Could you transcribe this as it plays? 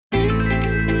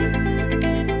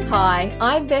Hi,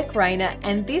 I'm Beck Rayner,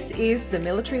 and this is the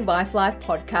Military Wife Life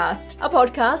podcast, a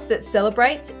podcast that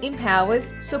celebrates,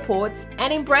 empowers, supports,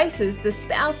 and embraces the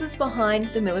spouses behind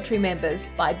the military members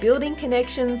by building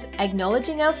connections,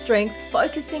 acknowledging our strength,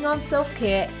 focusing on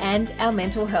self-care and our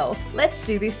mental health. Let's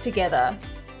do this together.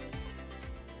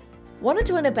 Want to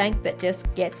join a bank that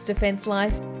just gets Defence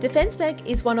Life? Defence Bank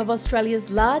is one of Australia's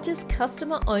largest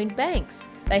customer-owned banks.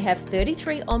 They have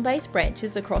 33 on-base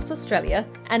branches across Australia,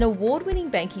 an award-winning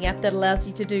banking app that allows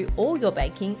you to do all your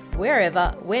banking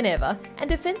wherever, whenever, and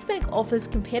Defence Bank offers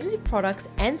competitive products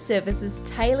and services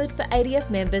tailored for ADF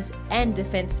members and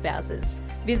Defence spouses.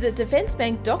 Visit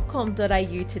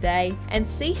defencebank.com.au today and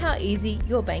see how easy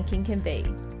your banking can be.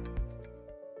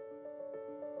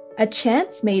 A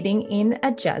chance meeting in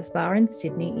a jazz bar in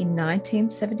Sydney in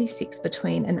 1976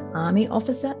 between an army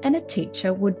officer and a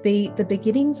teacher would be the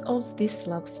beginnings of this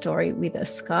love story, with a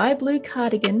sky blue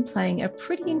cardigan playing a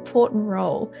pretty important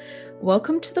role.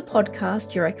 Welcome to the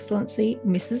podcast, Your Excellency,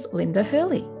 Mrs. Linda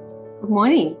Hurley. Good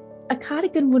morning. A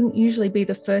cardigan wouldn't usually be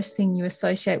the first thing you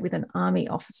associate with an army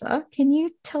officer. Can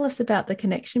you tell us about the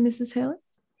connection, Mrs. Hurley?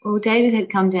 Well, David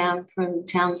had come down from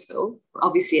Townsville.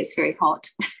 Obviously, it's very hot.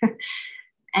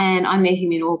 And I met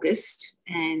him in August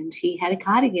and he had a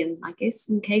cardigan, I guess,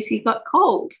 in case he got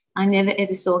cold. I never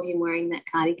ever saw him wearing that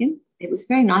cardigan. It was a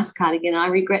very nice cardigan. I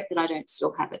regret that I don't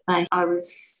still have it. I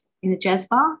was in a jazz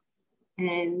bar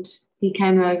and he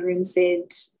came over and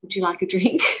said, "Would you like a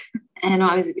drink?" And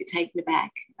I was a bit taken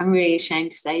aback. I'm really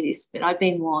ashamed to say this, but I'd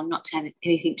been warned not to have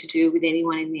anything to do with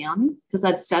anyone in the army because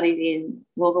I'd studied in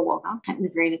Wagga Wagga at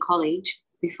Navarina College.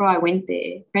 Before I went there,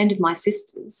 a friend of my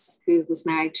sister's who was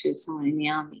married to someone in the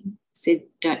army said,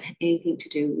 "Don't have anything to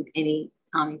do with any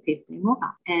army people in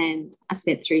Wagga." And I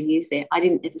spent 3 years there. I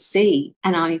didn't ever see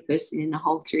an army person in the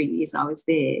whole 3 years I was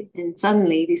there. And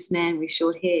suddenly this man with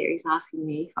short hair is asking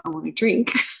me if I want a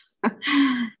drink.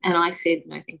 And I said,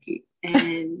 "No, thank you."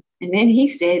 And then he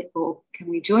said, "Well, can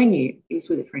we join you?" He was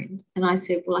with a friend. And I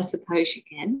said, "Well, I suppose you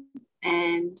can."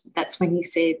 And that's when he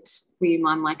said, "Will you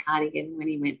mind my cardigan?" when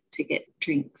he went to get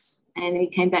drinks. And he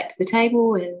came back to the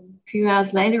table and a few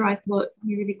hours later I thought,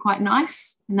 "You're really quite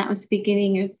nice." And that was the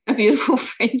beginning of a beautiful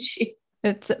friendship.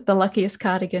 It's the luckiest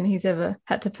cardigan he's ever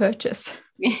had to purchase.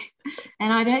 Yeah.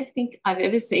 And I don't think I've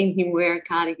ever seen him wear a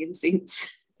cardigan since.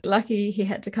 Lucky he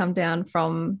had to come down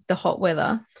from the hot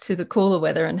weather to the cooler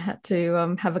weather and had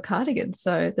to have a cardigan.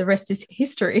 So the rest is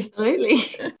history. Absolutely.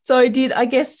 So did, I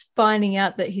guess, finding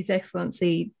out that His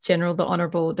Excellency General the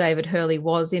Honourable David Hurley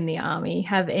was in the army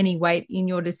have any weight in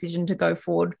your decision to go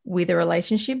forward with a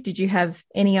relationship? Did you have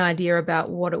any idea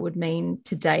about what it would mean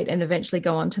to date and eventually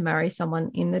go on to marry someone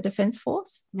in the Defence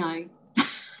Force? No.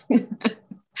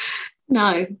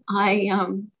 No.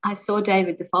 I saw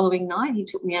David the following night. He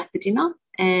took me out for dinner.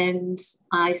 And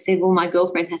I said, "Well, my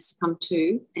girlfriend has to come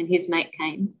too." And his mate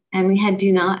came. And we had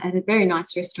dinner at a very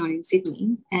nice restaurant in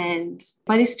Sydney. And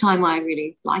by this time, I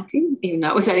really liked him, even though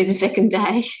it was only the second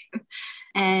day.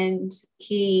 And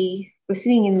he was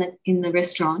sitting in the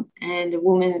restaurant and a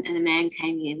woman and a man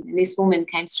came in. And this woman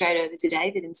came straight over to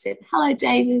David and said, "Hello,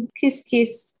 David, kiss,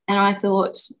 kiss." And I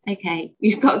thought, okay,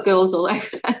 you've got girls all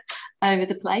over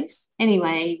the place.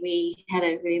 Anyway, we had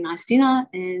a really nice dinner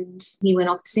and he went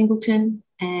off to Singleton.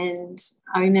 And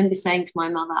I remember saying to my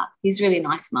mother, "He's a really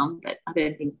nice, Mum, but I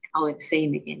don't think I'll ever see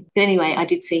him again." But anyway, I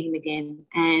did see him again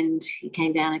and he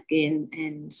came down again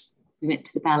and we went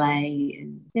to the ballet.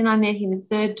 And then I met him a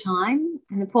third time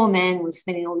and the poor man was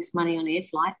spending all this money on air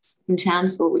flights from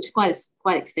Townsville, which was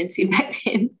quite expensive back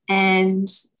then. And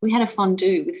we had a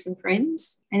fondue with some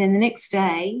friends. And then the next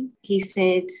day he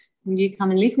said, "Will you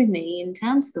come and live with me in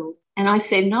Townsville?" And I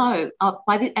said no.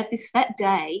 That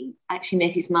day, I actually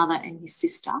met his mother and his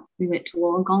sister. We went to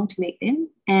Wollongong to meet them.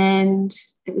 And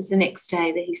it was the next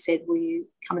day that he said, "Will you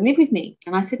come and live with me?"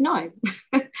 And I said no.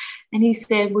 And he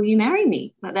said, "Will you marry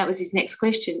me?" But that was his next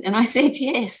question. And I said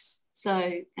yes.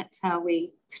 So that's how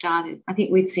we started. I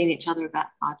think we'd seen each other about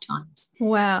 5 times.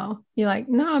 Wow. You're like,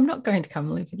 "No, I'm not going to come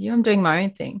and live with you. I'm doing my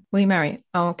own thing. Will you marry?"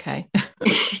 "Oh, okay."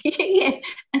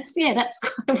 That's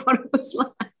kind of what it was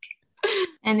like.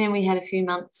 And then we had a few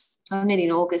months. So I met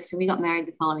in August and we got married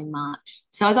the following March.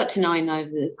 So I got to know him over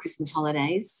the Christmas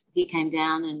holidays. He came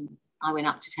down and I went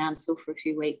up to Townsville for a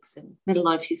few weeks and met a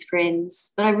lot of his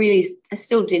friends. But I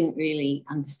still didn't really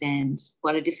understand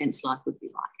what a defence life would be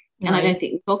like. And I don't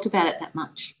think we talked about it that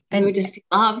much. we were just in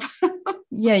love.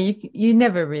 Yeah, you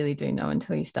never really do know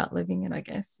until you start living it, I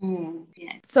guess.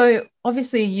 Yeah. So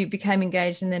obviously you became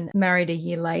engaged and then married a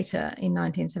year later in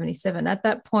 1977. At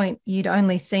that point, you'd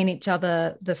only seen each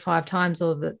other the 5 times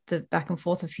or the back and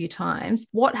forth a few times.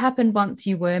 What happened once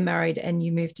you were married and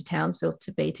you moved to Townsville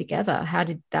to be together? How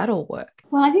did that all work?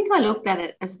 Well, I think I looked at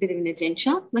it as a bit of an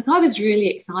adventure. Like, I was really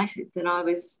excited that I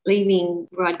was leaving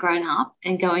where I'd grown up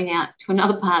and going out to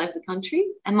another part of the country.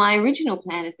 And my original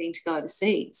plan had been to go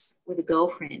overseas with a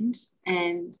girlfriend.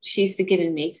 And she's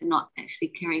forgiven me for not actually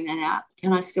carrying that out.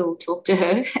 And I still talk to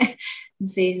her and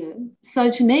see her.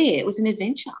 So to me, it was an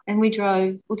adventure. And we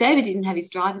drove, well, David didn't have his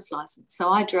driver's license.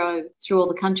 So I drove through all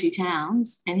the country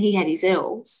towns and he had his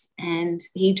L's and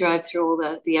he drove through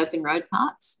all the open road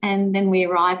parts. And then we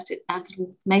arrived at our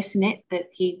little masonette that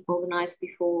he organised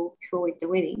before the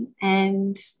wedding.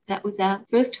 And that was our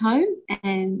first home.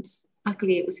 And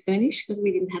luckily it was furnished because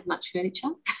we didn't have much furniture.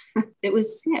 It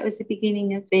was the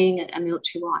beginning of being a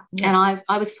military wife. Yeah. And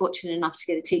I was fortunate enough to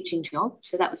get a teaching job,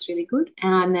 so that was really good.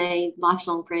 And I made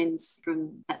lifelong friends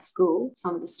from that school,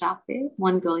 some of the staff there.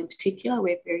 One girl in particular,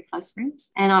 we're very close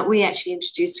friends. And we actually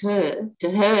introduced her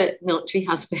to her military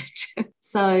husband.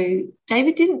 So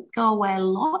David didn't go away a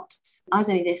lot. I was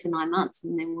only there for 9 months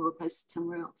and then we were posted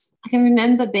somewhere else. I can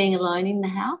remember being alone in the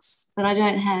house, but I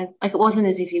don't have, like, it wasn't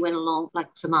as if he went along like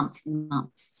for months and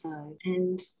months. So,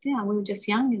 and yeah, we were just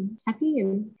young and happy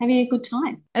and having a good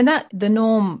time. And that the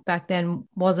norm back then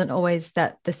wasn't always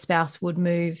that the spouse would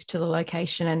move to the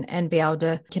location and be able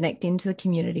to connect into the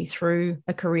community through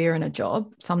a career and a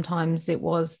job. Sometimes it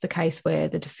was the case where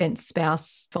the defence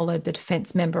spouse followed the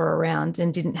defence member around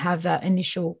and didn't have that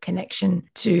initial connection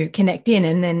to connect in.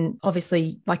 And then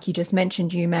obviously, like you just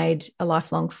mentioned, you made a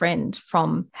lifelong friend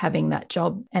from having that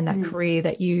job and that career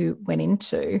that you went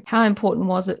into. How important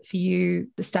was it for you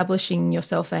establishing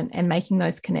yourself and making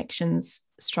those connections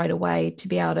straight away to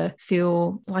be able to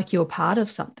feel like you're part of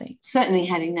something? Certainly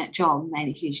having that job made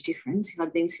a huge difference. If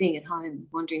I'd been sitting at home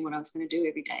wondering what I was going to do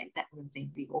every day, that would have been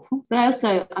pretty awful. But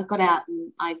I got out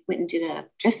and I went and did a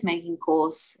dressmaking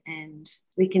course and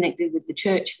reconnected with the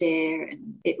church there.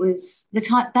 And it was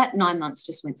that 9 months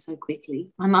just went so quickly.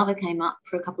 My mother came up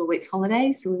for a couple of weeks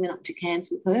holidays, so we went up to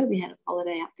Cairns with her. We had a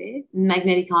holiday up there.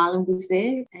 Magnetic Island was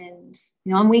there, and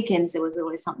on weekends there was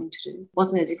always something to do. It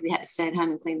wasn't as if we had to stay at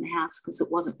home and clean the house because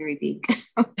it wasn't very big.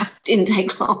 Didn't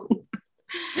take long.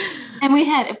 And we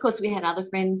had other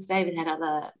friends. David had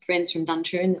other friends from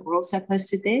Duntroon that were also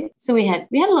posted there. So we had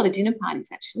a lot of dinner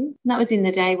parties, actually. And that was in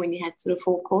the day when you had sort of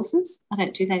 4 courses. I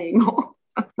don't do that anymore.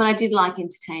 But I did like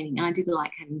entertaining and I did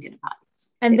like having dinner parties.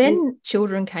 And then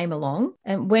children came along.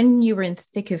 And when you were in the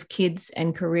thick of kids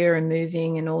and career and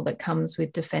moving and all that comes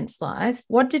with defence life,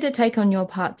 what did it take on your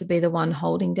part to be the one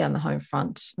holding down the home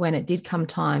front when it did come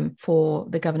time for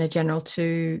the Governor-General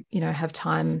to, have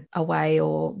time away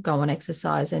or go on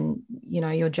exercise and,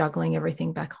 you're juggling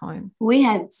everything back home? We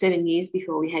had 7 years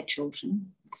before we had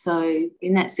children. So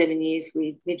in that 7 years,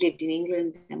 we'd lived in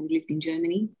England and we lived in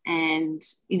Germany and,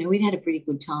 we'd had a pretty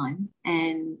good time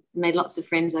and made lots of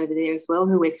friends over there as well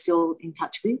who we're still in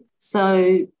touch with.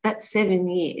 So that 7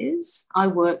 years, I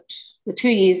worked. The 2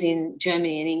 years in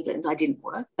Germany and England, I didn't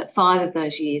work, but 5 of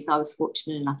those years I was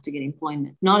fortunate enough to get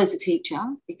employment. Not as a teacher,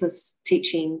 because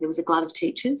teaching, there was a glut of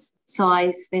teachers. So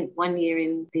I spent 1 year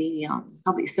in the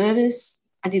public service.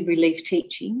 I did relief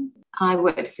teaching. I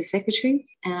worked as a secretary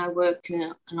and I worked in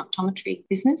an optometry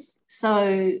business.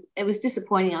 So it was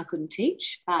disappointing I couldn't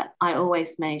teach, but I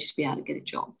always managed to be able to get a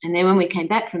job. And then when we came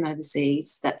back from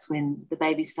overseas, that's when the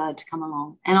baby started to come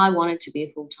along. And I wanted to be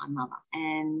a full-time mother.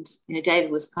 And,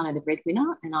 David was kind of the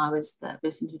breadwinner and I was the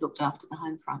person who looked after the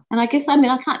home front. And I guess,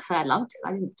 I can't say I loved it.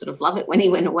 I didn't sort of love it when he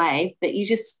went away, but it's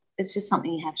just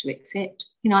something you have to accept.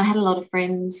 I had a lot of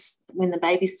friends when the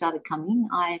baby started coming.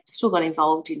 I still got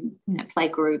involved in, play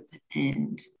group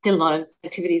and did a lot of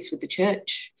activities with the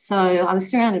church. So I was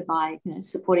surrounded by,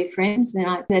 supportive friends.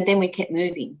 And then we kept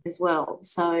moving as well.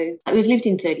 So we've lived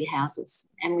in 30 houses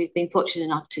and we've been fortunate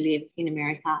enough to live in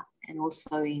America and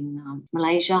also in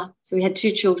Malaysia. So we had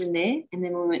 2 children there. And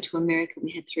then when we went to America,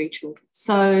 we had 3 children.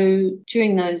 So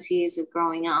during those years of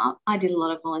growing up, I did a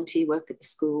lot of volunteer work at the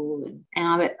school. And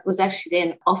I was actually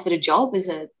then offered a job as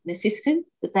an assistant,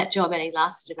 but that job only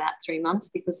lasted about 3 months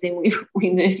because then we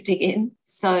moved again.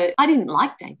 So I didn't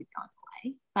like David going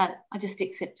away, but I just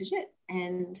accepted it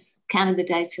and counted the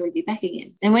days till he'd be back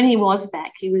again. And when he was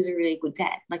back, he was a really good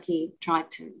dad. Like he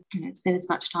tried to, spend as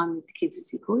much time with the kids as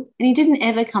he could. And he didn't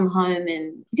ever come home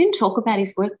and he didn't talk about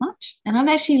his work much. And I've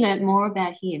actually learned more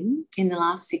about him in the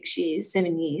last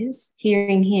 7 years,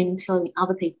 hearing him telling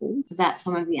other people about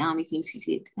some of the army things he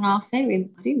did. And I'll say to him,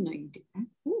 I didn't know you did that.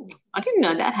 Oh, oh, I didn't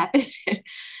know that happened.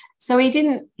 So he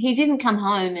didn't come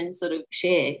home and sort of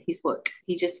share his work.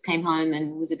 He just came home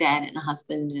and was a dad and a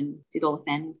husband and did all the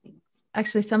family things.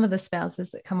 Actually, some of the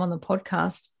spouses that come on the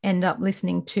podcast end up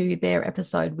listening to their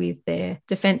episode with their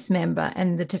defence member,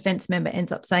 and the defence member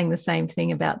ends up saying the same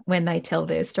thing about when they tell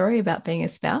their story about being a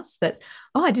spouse, that,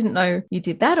 oh, I didn't know you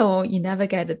did that or you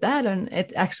navigated that. And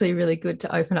it's actually really good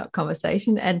to open up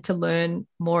conversation and to learn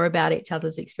more about each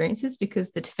other's experiences,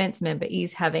 because the defence member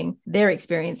is having their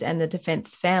experience and the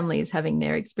defence family is having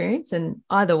their experience, and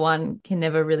either one can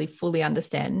never really fully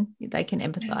understand. They can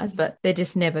empathise, but they're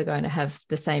just never going to have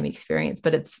the same experience.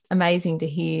 But it's amazing to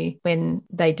hear when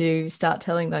they do start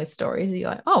telling those stories. You're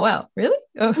like, oh, wow, really?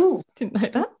 Oh, didn't know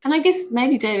that. And I guess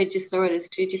maybe David just saw it as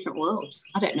two different worlds.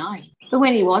 I don't know. But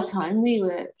when he was home, we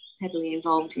were heavily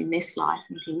involved in mess life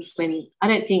and things. When I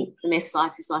don't think the mess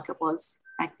life is like it was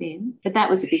back then, but that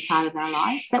was a big part of our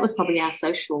lives. That was probably our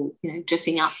social,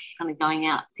 dressing up, kind of going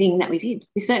out thing that we did.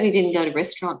 We certainly didn't go to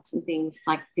restaurants and things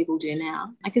like people do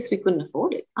now. I guess we couldn't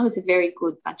afford it. I was a very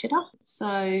good budgeter.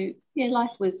 So, yeah, life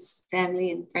was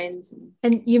family and friends.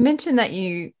 And you mentioned that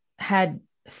you had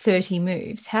 30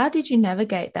 moves. How did you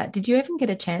navigate that? Did you even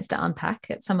get a chance to unpack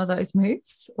at some of those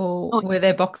moves, or were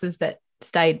there boxes that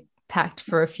stayed packed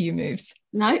for a few moves?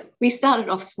 No, we started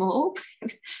off small,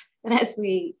 but as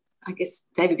I guess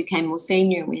David became more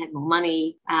senior and we had more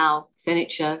money, our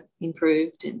furniture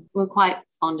improved, and we were quite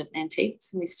fond of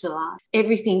antiques, and we still are.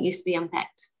 Everything used to be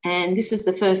unpacked. And this is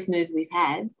the first move we've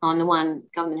had on the one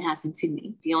government house in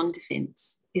Sydney, Beyond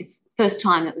Defence. It's the first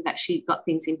time that we've actually got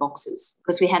things in boxes,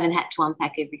 because we haven't had to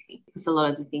unpack everything, because a lot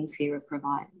of the things here are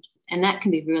provided. And that can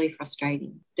be really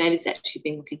frustrating. David's actually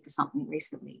been looking for something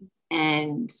recently,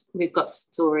 and we've got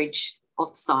storage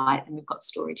off-site and we've got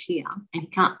storage here, and he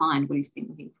can't find what he's been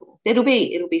looking for. It'll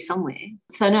be somewhere.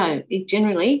 So no,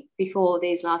 generally before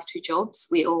these last two jobs,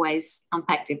 we always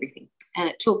unpacked everything. And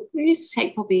it used to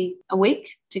take probably a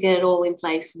week to get it all in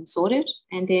place and sorted.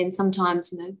 And then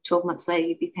sometimes, 12 months later,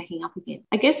 you'd be packing up again.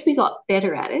 I guess we got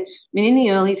better at it. I mean, in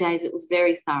the early days, it was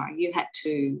very thorough. You had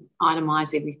to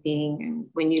itemise everything. And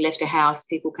when you left a house,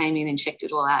 people came in and checked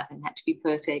it all out and had to be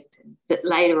perfect. But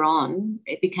later on,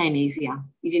 it became easier.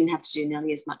 You didn't have to do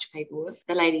nearly as much paperwork.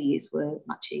 The later years were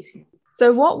much easier.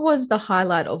 So what was the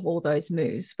highlight of all those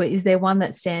moves? Is there one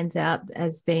that stands out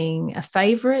as being a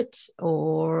favourite,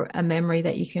 or a memory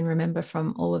that you can remember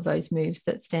from all of those moves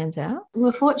that stands out? We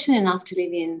were fortunate enough to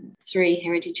live in 3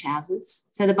 heritage houses.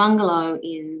 So the bungalow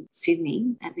in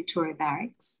Sydney at Victoria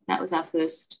Barracks, that was our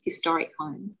first historic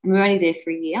home. And we were only there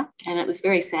for a year, and it was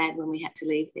very sad when we had to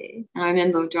leave there. And I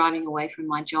remember driving away from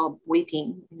my job,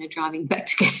 weeping, driving back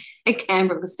to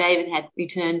Canberra, because David had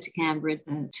returned to Canberra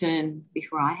the term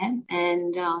before I had. And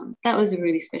that was a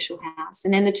really special house.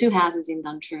 And then the 2 houses in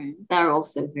Duntroon, they were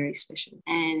also very special.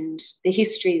 And the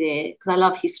history there, because I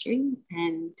love history,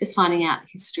 and just finding out the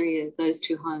history of those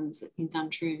 2 homes in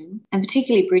Duntroon, and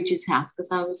particularly Bridges' house,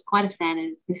 because I was quite a fan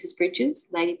of Mrs. Bridges,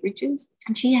 Lady Bridges,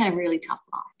 and she had a really tough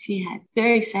life. She had a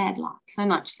very sad life, so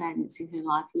much sadness in her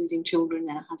life, losing children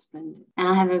and a husband. And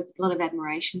I have a lot of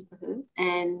admiration for her.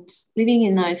 And living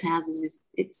in those houses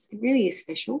it really is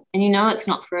special. And it's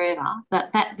not forever.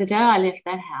 But the day I left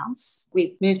that house,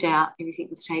 we moved out, everything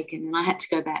was taken, and I had to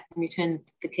go back and return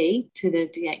the key to the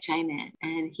DHA man.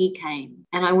 And he came,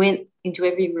 and I went into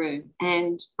every room,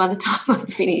 and by the time I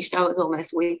finished, I was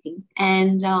almost weeping.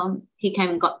 And he came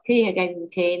and got the key. I gave him the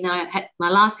key, and my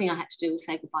last thing I had to do was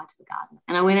say goodbye to the gardener.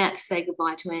 And I went out to say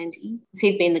goodbye to Andy, because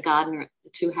he'd been the gardener at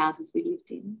the 2 houses we lived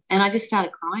in. And I just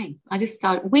started crying. I just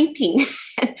started weeping.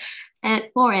 And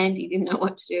poor Andy didn't know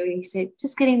what to do. He said,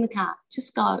 just get in the car,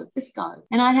 just go.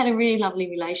 And I had a really lovely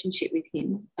relationship with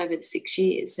him over the 6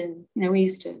 years. And, we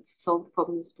used to solve the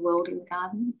problems of the world in the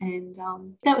garden. And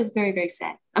that was very, very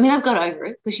sad. I mean, I've got over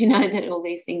it, because that all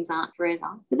these things aren't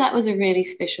forever. But that was a really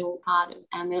special part of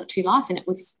our military life, and it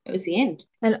was the end.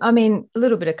 And I mean, a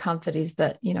little bit of comfort is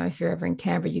that, if you're ever in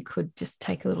Canberra, you could just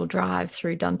take a little drive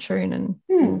through Duntroon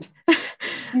and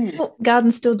Well,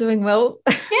 garden's still doing well.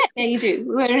 Yeah, you do.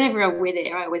 Whenever we're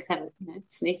there, I always have a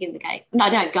sneak in the gate. No, I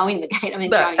don't go in the gate. I mean,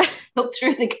 driving look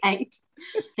through the gate.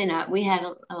 We had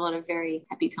a lot of very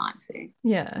happy times there.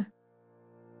 Yeah.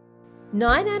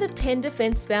 9 out of 10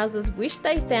 defence spouses wish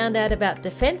they found out about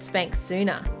Defence Bank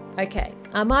sooner. Okay,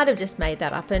 I might have just made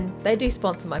that up, and they do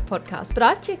sponsor my podcast, but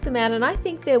I've checked them out and I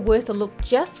think they're worth a look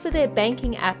just for their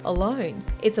banking app alone.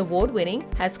 It's award-winning,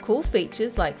 has cool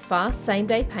features like fast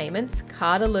same-day payments,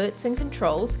 card alerts and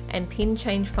controls, and PIN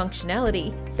change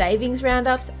functionality, savings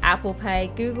roundups, Apple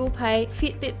Pay, Google Pay,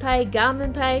 Fitbit Pay,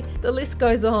 Garmin Pay, the list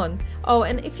goes on. Oh,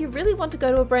 and if you really want to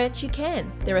go to a branch, you can.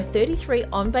 There are 33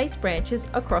 on-base branches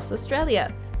across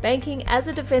Australia. Banking as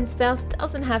a defence spouse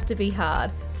doesn't have to be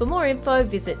hard. For more info,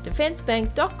 visit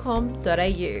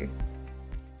defencebank.com.au.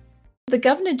 The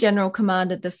Governor-General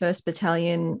commanded the 1st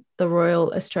Battalion, the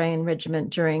Royal Australian Regiment,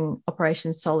 during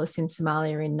Operation Solace in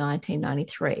Somalia in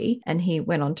 1993, and he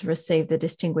went on to receive the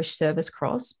Distinguished Service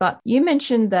Cross. But you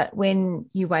mentioned that when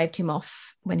you waved him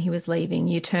off when he was leaving,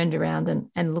 you turned around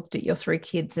and looked at your 3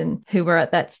 kids, and who were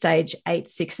at that stage 8,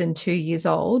 6 and 2 years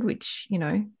old, which, you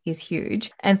know, is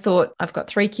huge, and thought, I've got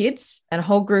 3 kids and a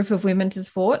whole group of women to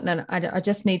support, and I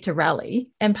just need to rally.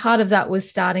 And part of that was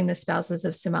starting the Spouses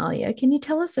of Somalia. Can you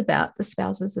tell us about the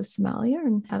Spouses of Somalia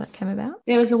and how that came about?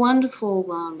 There was a wonderful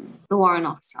the warrant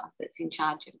officer that's in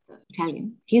charge of the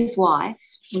battalion. His wife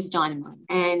was dynamite,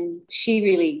 and she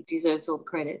really deserves all the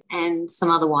credit, and some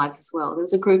other wives as well. There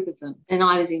was a group of them, and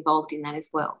I was involved in that as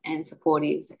well, and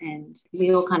supportive, and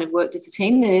we all kind of worked as a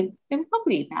team. There were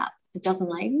probably about a dozen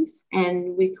ladies,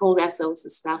 and we called ourselves the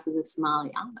Spouses of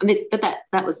Somalia. I mean, but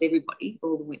that was everybody,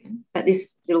 all the women. But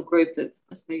this little group of,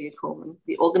 I suppose you'd call them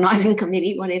the organising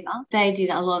committee, whatever, they did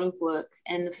a lot of work.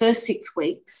 And the first 6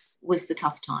 weeks was the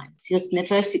tough time, because in the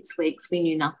first 6 weeks we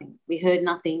knew nothing. We heard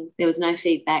nothing. There was no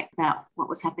feedback about what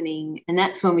was happening. And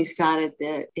that's when we started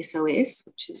the SOS,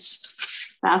 which is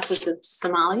Spouses of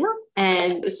Somalia.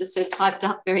 And it was just a typed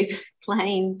up, very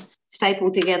plain,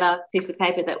 stapled together piece of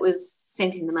paper that was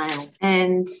sent in the mail.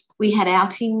 And we had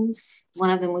outings. One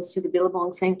of them was to the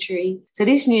Billabong Sanctuary. So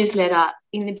this newsletter,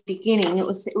 in the beginning, it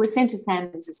was sent to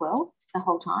families as well the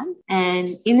whole time. And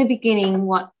in the beginning,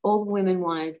 what all the women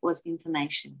wanted was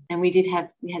information. And we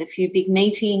had a few big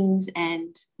meetings,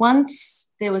 and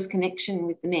once there was connection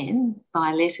with the men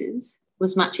via letters, it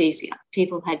was much easier.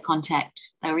 People had contact.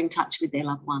 They were in touch with their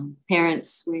loved one.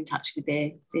 Parents were in touch with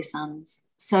their sons.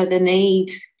 So the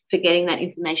need for getting that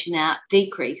information out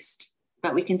decreased,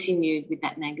 but we continued with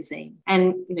that magazine.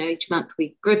 And, you know, each month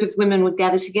a group of women would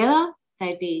gather together.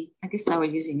 They'd be, I guess they were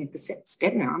using a cassette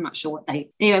stepper. I'm not sure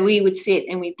anyway, we would sit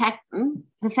and we packed them.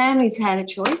 The families had a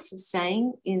choice of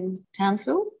staying in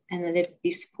Townsville, and then they'd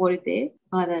be supported there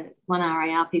by the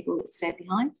 1RAR people that stayed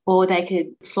behind, or they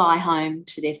could fly home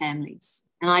to their families.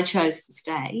 And I chose to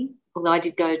stay, although I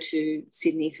did go to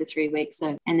Sydney for 3 weeks,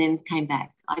 and then came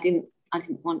back. I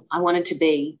wanted to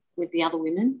be with the other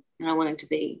women, and I wanted to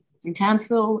be in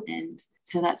Townsville, and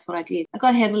so that's what I did. I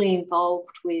got heavily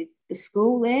involved with the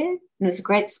school there, and it was a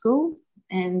great school,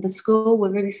 and the school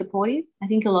were really supportive. I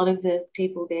think a lot of the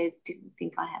people there didn't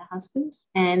think I had a husband,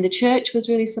 and the church was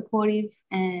really supportive,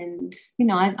 and, you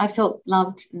know, I felt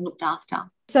loved and looked after.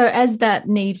 So as that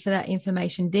need for that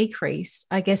information decreased,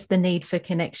 I guess the need for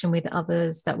connection with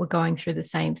others that were going through the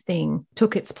same thing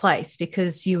took its place,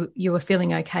 because you were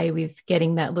feeling okay with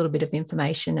getting that little bit of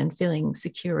information and feeling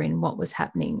secure in what was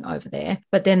happening over there.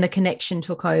 But then the connection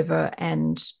took over,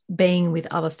 and being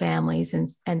with other families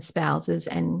and spouses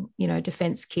and, you know,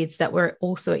 defence kids that were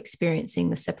also experiencing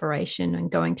the separation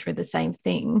and going through the same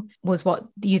thing was what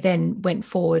you then went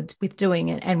forward with doing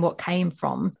it, and what came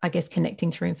from, I guess,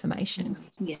 connecting through information.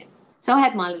 Yeah. So I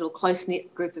had my little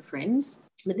close-knit group of friends,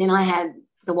 but then I had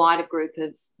the wider group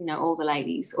of, you know, all the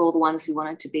ladies, all the ones who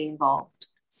wanted to be involved.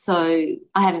 So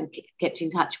I haven't kept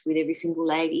in touch with every single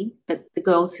lady, but the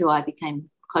girls who I became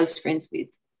close friends with,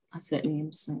 I certainly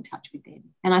am still in touch with them.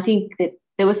 And I think that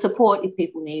there was support if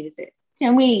people needed it.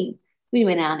 And we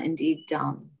went out and did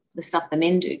the stuff the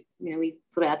men do. You know, we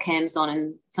put our cams on,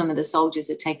 and some of the soldiers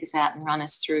would take us out and run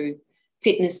us through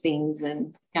fitness things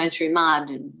and going through mud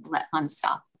and all that kind of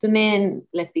stuff. The men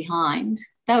left behind,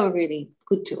 they were really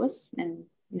good to us and,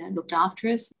 you know, looked after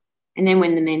us. And then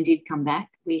when the men did come back,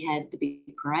 we had the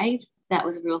big parade. That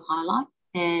was a real highlight.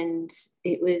 And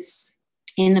it was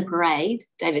in the parade,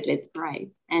 David led the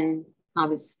parade, and I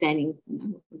was standing, you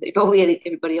know, with probably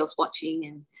everybody else watching,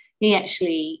 and he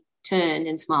actually turned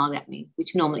and smiled at me,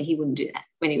 which normally he wouldn't do that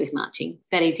when he was marching,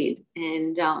 but he did.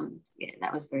 And yeah,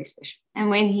 that was very special. And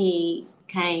when he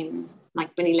came,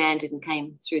 like when he landed and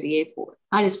came through the airport,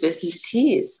 I just burst into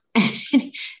tears.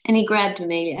 And he grabbed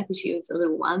Amelia, because she was a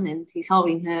little one, and he's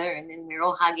holding her, and then we're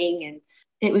all hugging, and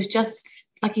it was just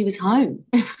like he was home.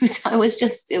 It was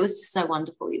just so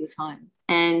wonderful. He was home.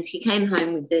 And he came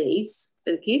home with these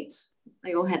for the kids.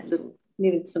 They all had little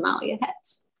knitted Somalia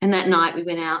hats. And that night we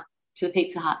went out to the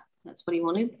Pizza Hut. That's what he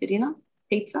wanted for dinner,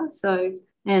 pizza. So,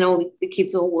 and all the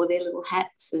kids all wore their little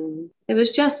hats, and it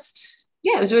was just,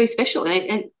 yeah, it was really special.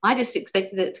 And I just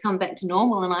expected it to come back to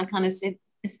normal, and I kind of said,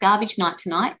 it's garbage night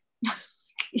tonight.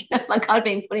 You know, like I'd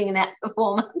been putting it out for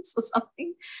 4 months or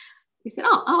something. He said,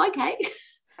 oh, okay.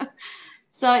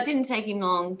 So it didn't take him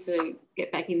long to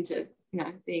get back into, you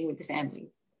know, being with the family.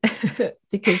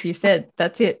 Because you said,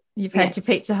 that's it. You've had your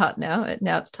Pizza Hut now.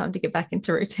 Now it's time to get back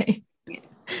into routine. Yeah.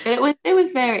 But it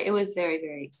was very,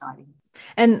 very exciting.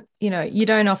 And, you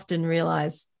don't often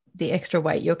realize the extra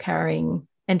weight you're carrying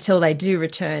until they do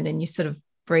return, and you sort of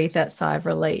breathe that sigh of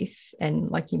relief. And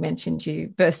like you mentioned, you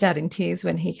burst out in tears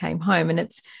when he came home. And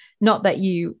it's not that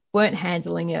you weren't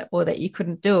handling it or that you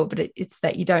couldn't do it, but it's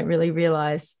that you don't really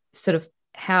realize sort of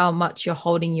how much you're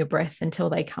holding your breath until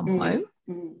they come home.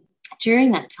 Mm.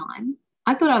 During that time,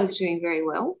 I thought I was doing very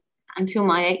well until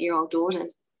my 8-year-old daughter,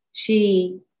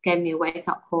 she gave me a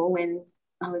wake-up call when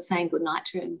I was saying goodnight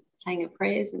to her and saying her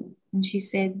prayers, and she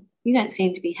said, "You don't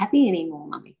seem to be happy anymore,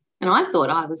 Mummy." And I thought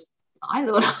I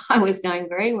was going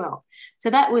very well.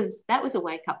 So that was a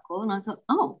wake-up call, and I thought,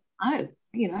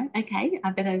 okay,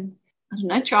 I better,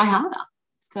 try harder.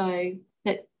 So,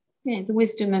 but yeah, the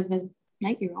wisdom of an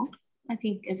 8-year-old, I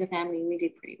think as a family we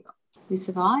did pretty well. We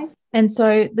survived. And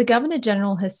so the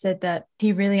Governor-General has said that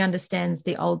he really understands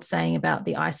the old saying about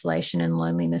the isolation and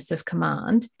loneliness of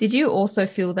command. Did you also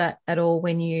feel that at all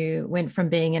when you went from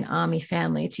being an Army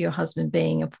family to your husband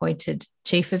being appointed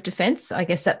Chief of Defence? I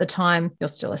guess at the time you're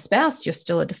still a spouse, you're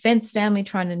still a defence family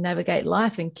trying to navigate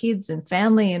life and kids and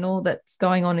family and all that's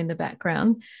going on in the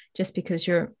background. Just because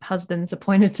your husband's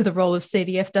appointed to the role of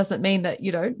CDF doesn't mean that,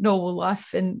 normal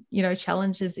life and,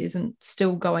 challenges isn't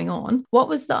still going on. What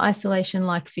was the isolation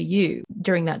like for you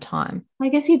during that time? I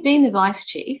guess he'd been the vice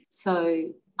chief, so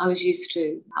I was used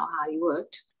to how hard he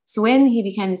worked. So when he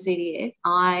became the CDF,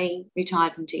 I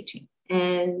retired from teaching.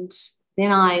 And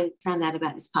then I found out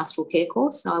about this pastoral care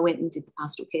course. So I went and did the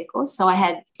pastoral care course. So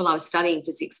I was studying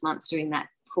for 6 months doing that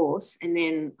course, and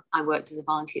then I worked as a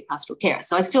volunteer pastoral carer.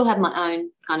 So I still have my own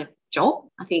kind of job.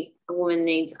 I think a woman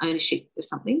needs ownership of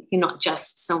something. You're not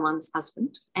just someone's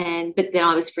husband. But then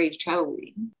I was free to travel with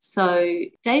him. So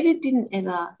David didn't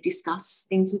ever discuss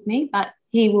things with me, but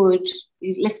he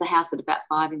left the house at about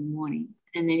 5 a.m,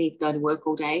 and then he'd go to work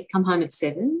all day, come home at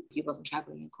 7. He wasn't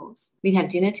travelling, of course. We'd have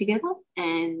dinner together,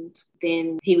 and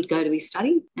then he would go to his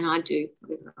study, and I'd do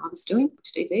whatever I was doing,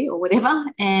 watch TV or whatever,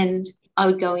 and I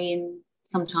would go in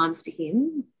sometimes to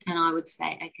him, and I would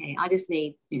say, okay, I just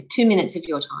need 2 minutes of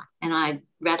your time. And I'd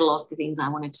rattle off the things I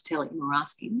wanted to tell him or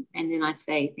ask him. And then I'd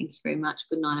say, thank you very much.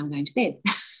 Good night. I'm going to bed.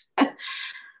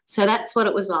 So that's what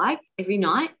it was like every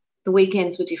night. The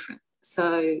weekends were different.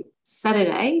 So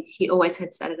Saturday, he always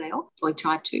had Saturday off, or he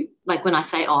tried to. Like when I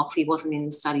say off, he wasn't in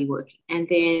the study working. And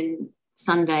then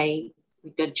Sunday,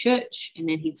 we'd go to church, and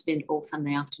then he'd spend all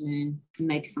Sunday afternoon and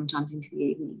maybe sometimes into the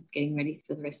evening getting ready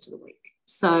for the rest of the week.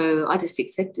 So I just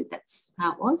accepted that's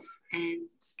how it was, and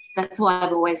that's why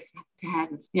I've always had to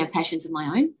have, passions of my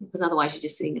own, because otherwise you're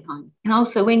just sitting at home. And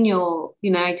also when you're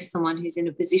married to someone who's in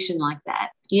a position like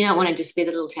that, you don't want to just be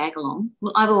the little tag along.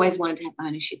 Well, I've always wanted to have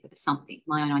ownership of something,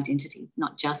 my own identity,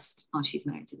 not just, she's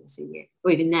married to the CDF,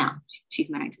 or even now she's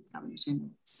married to the Governor-General.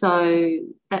 So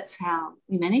that's how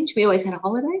we managed. We always had a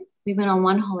holiday. We went on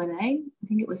one holiday. I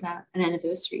think it was an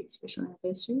anniversary, special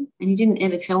anniversary. And he didn't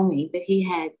ever tell me, but he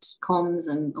had comms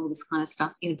and all this kind of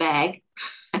stuff in a bag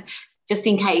just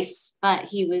in case.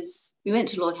 But we went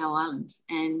to Lord Howe Island,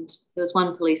 and there was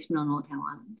one policeman on Lord Howe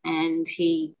Island, and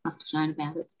he must have known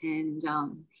about it. And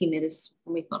he met us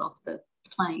when we got off the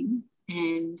plane,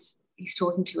 and he's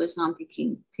talking to us, and I'm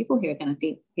thinking, people here are going to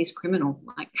think he's criminal,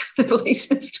 like the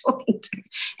policeman's talking to.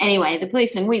 Anyway, the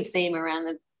policeman, we'd see him around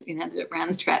the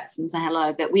traps and say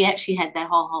hello. But we actually had that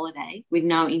whole holiday with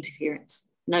no interference,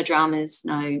 no dramas,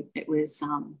 it was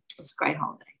a great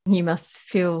holiday. You must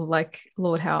feel like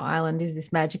Lord Howe Island is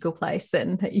this magical place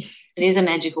then that you... It is a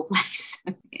magical place.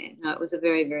 It was a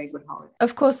very, very good holiday.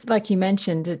 Of course, like you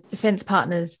mentioned, defence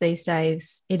partners these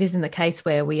days, it isn't the case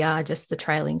where we are just the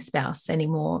trailing spouse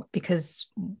anymore, because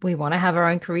we want to have our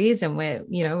own careers, and we're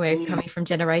coming from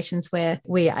generations where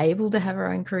we are able to have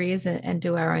our own careers and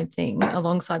do our own thing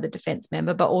alongside the defence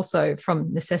member, but also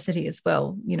from necessity as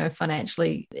well.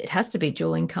 Financially, it has to be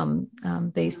dual income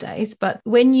these days. But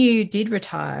when you did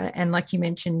retire, and like you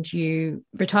mentioned, you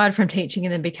retired from teaching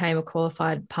and then became a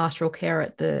qualified pastoral carer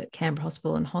at the Canberra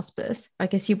Hospital and Hospice, I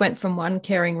guess you went from one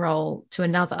caring role to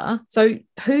another. So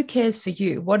who cares for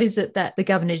you? What is it that the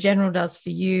Governor-General does for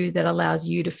you that allows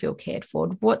you to feel cared for?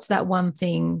 What's that one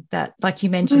thing that, like you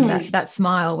mentioned, that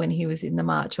smile when he was in the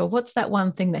march, or what's that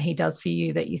one thing that he does for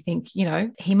you that you think,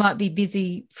 he might be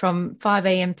busy from 5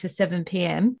 a.m. to 7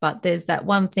 p.m, but there's that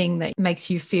one thing that makes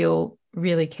you feel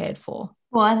really cared for?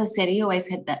 Well, as I said, he always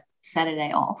had that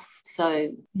Saturday off.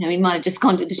 So, he might have just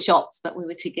gone to the shops, but we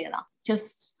were together,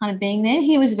 just kind of being there.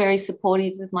 He was very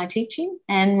supportive of my teaching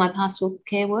and my pastoral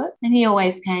care work. And he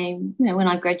always came, when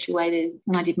I graduated,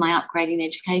 when I did my upgrading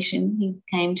education, he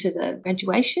came to the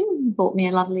graduation, bought me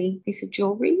a lovely piece of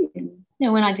jewellery, and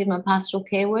when I did my pastoral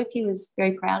care work, he was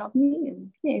very proud of me.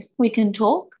 And yes, we can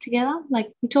talk together.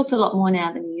 Like, he talks a lot more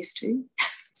now than he used to.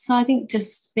 So I think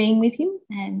just being with him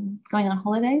and going on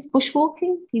holidays,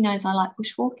 bushwalking. He knows I like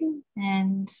bushwalking,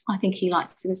 and I think he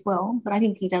likes it as well. But I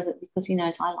think he does it because he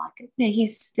knows I like it.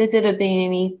 If there's ever been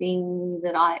anything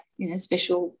that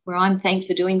special where I'm thanked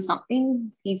for doing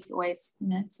something, he's always,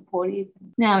 supportive.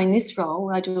 Now in this role,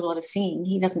 where I do a lot of singing,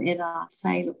 he doesn't ever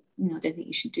say, look, I don't think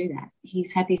you should do that.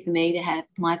 He's happy for me to have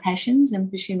my passions and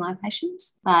pursue my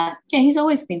passions. But yeah, he's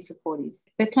always been supportive.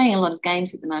 We're playing a lot of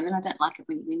games at the moment. I don't like it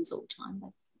when he wins all the time.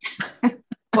 But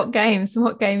What games?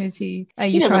 What game are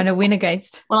you trying to win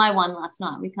against? Well, I won last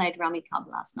night. We played Rummy Cub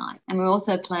last night, and we're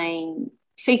also playing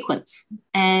Sequence,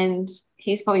 and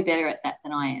he's probably better at that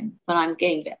than I am, but I'm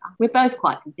getting better. We're both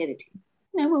quite competitive.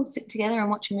 We'll sit together and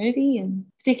watch a movie, and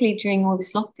particularly during all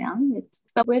this lockdown,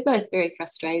 but we're both very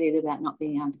frustrated about not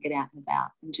being able to get out and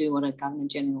about and do what a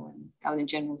Governor-General and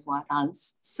Governor-General's wife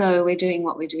does. So we're doing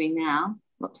what we're doing now.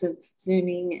 Lots of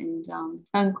Zooming and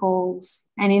phone calls.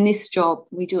 And in this job,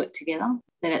 we do it together.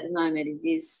 But at the moment, it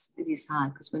is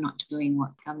hard because we're not doing what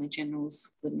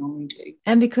Governor-Generals would normally do.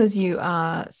 And because you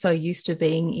are so used to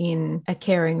being in a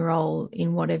caring role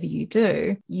in whatever you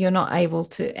do, you're not able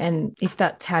to, and if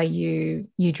that's how you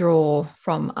draw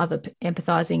from other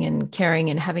empathizing and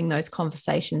caring and having those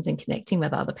conversations and connecting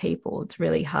with other people, it's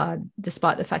really hard,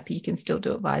 despite the fact that you can still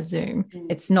do it via Zoom.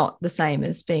 It's not the same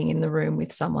as being in the room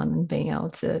with someone and being able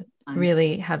to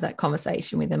really have that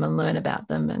conversation with them and learn about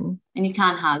them. And you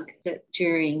can't hug, but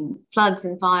during floods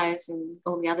and fires and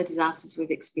all the other disasters we've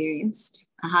experienced,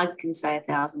 a hug can say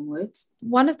 1,000 words.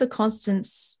 One of the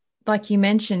constants, like you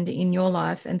mentioned, in your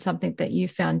life and something that you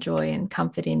found joy and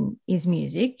comfort in is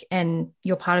music, and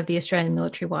you're part of the Australian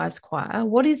Military Wives Choir.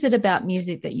 What is it about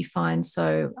music that you find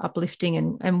so uplifting,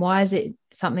 and why is it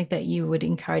something that you would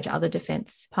encourage other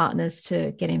defence partners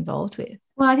to get involved with?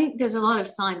 Well, I think there's a lot of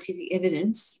scientific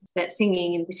evidence that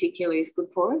singing in particular is good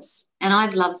for us. And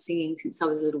I've loved singing since I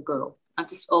was a little girl. I've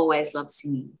just always loved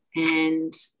singing.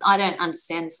 And I don't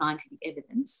understand the scientific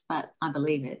evidence, but I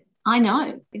believe it. I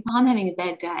know if I'm having a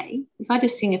bad day, if I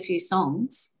just sing a few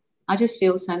songs, I just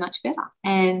feel so much better.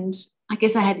 And I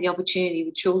guess I had the opportunity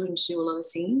with children to do a lot of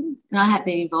singing. And I have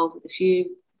been involved with a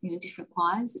few different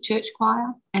choirs, the church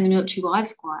choir and the Military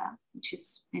Wives Choir, which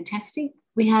is fantastic.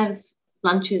 We have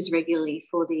lunches regularly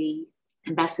for the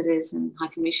ambassadors and high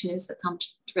commissioners that come to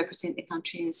represent their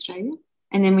country in Australia.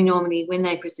 And then we normally, when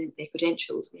they present their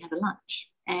credentials, we have a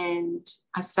lunch. And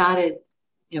I started,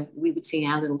 we would sing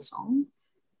our little song.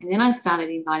 And then I started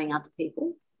inviting other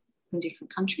people from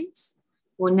different countries.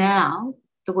 Well, now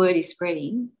the word is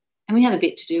spreading, and we have a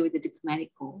bit to do with the diplomatic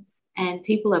corps, and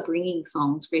people are bringing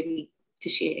songs ready to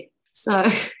share. So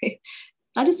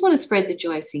I just want to spread the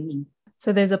joy of singing.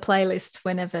 So there's a playlist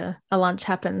whenever a lunch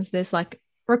happens. There's like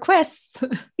requests.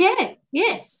 Yeah,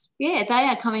 yes. Yeah, they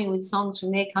are coming with songs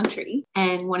from their country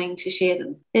and wanting to share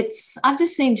them. I've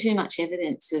just seen too much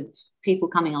evidence of people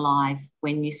coming alive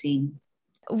when you sing.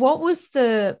 What was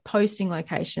the posting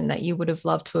location that you would have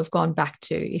loved to have gone back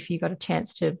to if you got a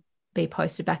chance to be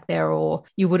posted back there, or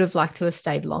you would have liked to have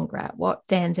stayed longer at? What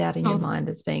stands out in your mind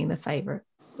as being the favourite?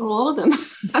 All of them.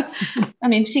 I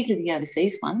mean, particularly the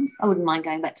overseas ones. I wouldn't mind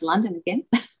going back to London again.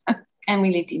 And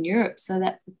we lived in Europe, so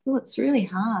it's really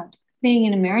hard. Being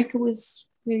in America was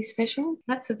really special.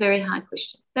 That's a very hard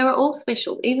question. They were all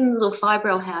special. Even the little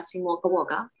five-rail house in Wagga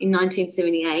Wagga in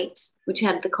 1978, which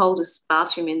had the coldest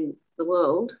bathroom in the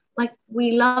world. Like,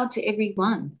 we loved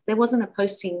everyone. There wasn't a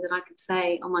posting that I could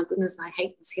say, oh my goodness, I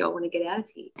hate this here, I want to get out of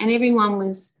here. And everyone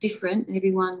was different.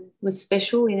 Everyone was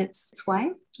special in its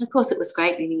way. Of course, it was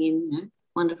great living in,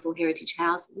 wonderful heritage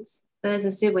houses. But as I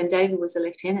said, when David was a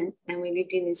lieutenant and we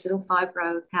lived in this little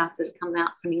five-row house that had come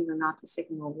out from England after the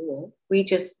Second World War, we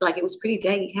just, it was a pretty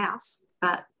daggy house,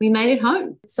 but we made it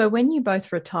home. So when you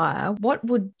both retire, what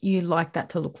would you like that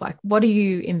to look like? What are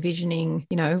you envisioning,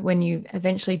 when you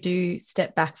eventually do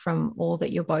step back from all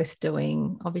that you're both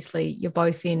doing? Obviously, you're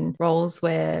both in roles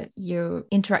where you're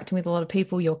interacting with a lot of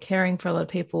people, you're caring for a lot of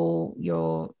people,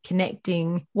 you're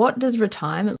connecting. What does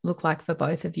retirement look like for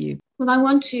both of you? Well, I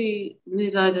want to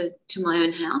move over to my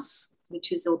own house, which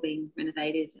has all been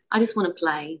renovated. I just want to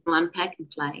play, unpack and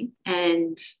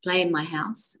play in my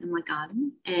house and my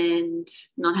garden, and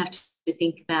not have to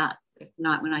think about at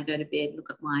night when I go to bed, look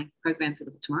at my program for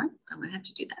tomorrow. I won't have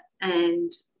to do that.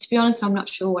 And to be honest, I'm not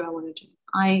sure what I want to do.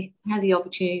 I had the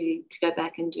opportunity to go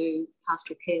back and do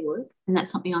pastoral care work, and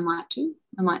that's something I might do.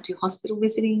 I might do hospital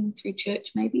visiting through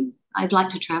church maybe. I'd like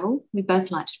to travel. We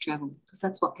both like to travel because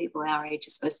that's what people our age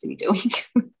are supposed to be doing.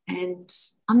 And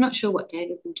I'm not sure what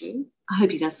David will do. I hope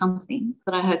he does something,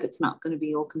 but I hope it's not going to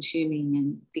be all consuming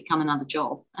and become another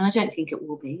job. And I don't think it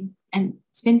will be. And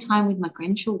spend time with my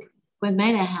grandchildren. We've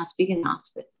made our house big enough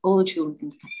that all the children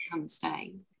can come and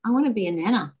stay. I want to be a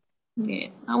nana. Yeah,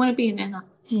 I want to be a nana.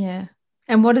 Yeah.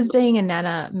 And what does being a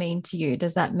nana mean to you?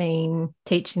 Does that mean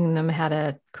teaching them how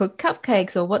to cook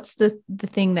cupcakes, or what's the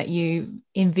thing that you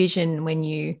envision when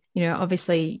you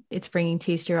obviously it's bringing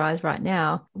tears to your eyes right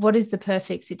now. What is the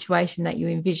perfect situation that you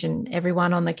envision?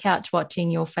 Everyone on the couch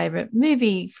watching your favorite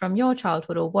movie from your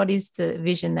childhood, or what is the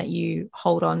vision that you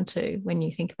hold on to when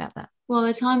you think about that? Well,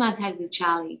 the time I've had with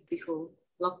Charlie before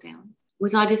lockdown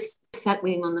was I just sat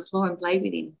with him on the floor and played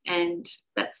with him. And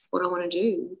that's what I want to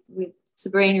do with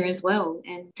Sabrina as well,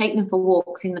 and take them for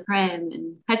walks in the pram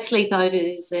and have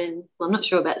sleepovers. And well, I'm not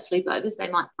sure about the sleepovers. They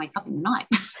might wake up in the night.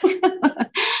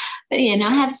 But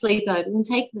have sleepovers and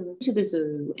take them to the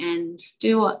zoo and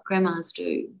do what grandmas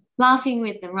do. Laughing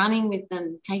with them, running with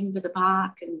them, taking them to the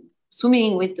park and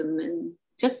swimming with them, and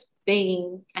just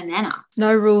being a nana.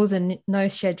 No rules and no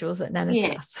schedules at Nana's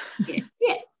house.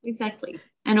 Yeah, exactly.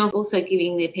 And also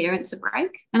giving their parents a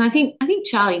break. And I think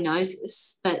Charlie knows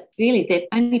this, but really the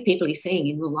only people he's seeing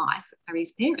in real life are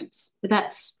his parents. But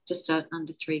that's just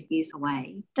under 3 years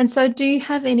away. And so do you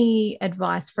have any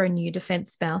advice for a new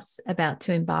defence spouse about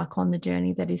to embark on the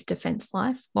journey that is defence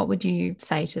life? What would you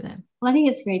say to them? Well, I think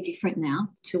it's very different now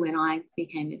to when I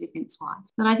became a defence wife.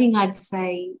 But I think I'd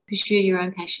say pursue your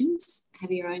own passions,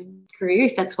 have your own career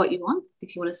if that's what you want.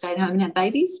 If you want to stay at home and have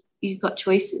babies, you've got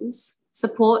choices.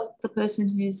 Support the person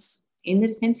who's in the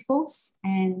Defence Force,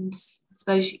 and I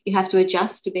suppose you have to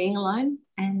adjust to being alone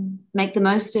and make the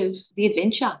most of the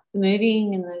adventure, the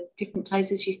moving and the different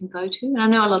places you can go to. And I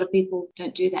know a lot of people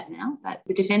don't do that now, but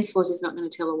the Defence Force is not going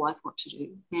to tell a wife what to do.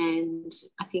 And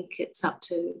I think it's up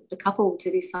to the couple to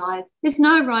decide. There's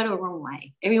no right or wrong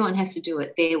way. Everyone has to do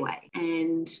it their way,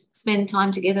 and spend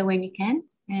time together when you can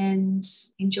and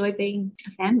enjoy being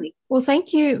a family. Well,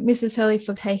 thank you, Mrs. Hurley,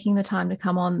 for taking the time to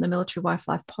come on the Military Wife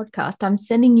Life podcast. I'm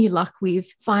sending you luck with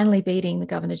finally beating the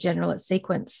Governor-General at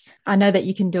Sequence. I know that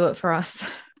you can do it for us.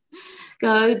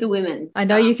 Go the women. I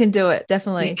know you can do it,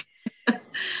 definitely.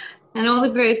 And all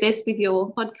the very best with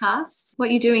your podcasts.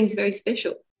 What you're doing is very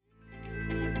special.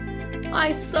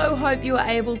 I so hope you are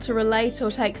able to relate or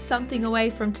take something away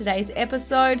from today's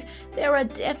episode. There are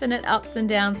definite ups and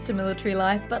downs to military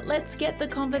life, but let's get the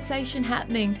conversation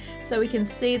happening so we can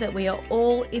see that we are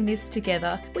all in this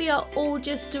together. We are all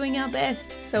just doing our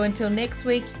best. So until next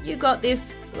week, you got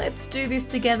this. Let's do this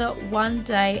together one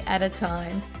day at a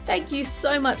time. Thank you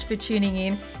so much for tuning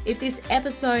in. If this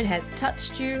episode has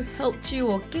touched you, helped you,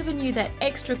 or given you that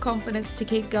extra confidence to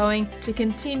keep going, to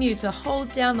continue to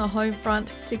hold down the home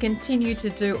front, to continue to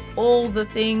do all the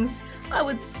things, I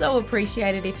would so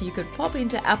appreciate it if you could pop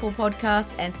into Apple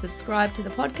Podcasts and subscribe to the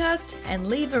podcast and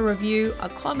leave a review, a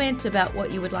comment about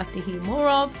what you would like to hear more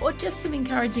of, or just some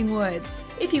encouraging words.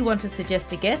 If you want to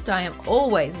suggest a guest, I am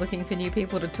always looking for new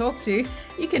people to talk to.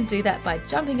 You can do that by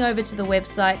jumping over to the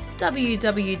website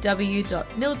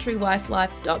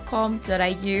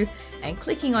www.militarywifelife.com.au and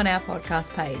clicking on our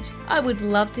podcast page. I would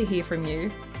love to hear from you.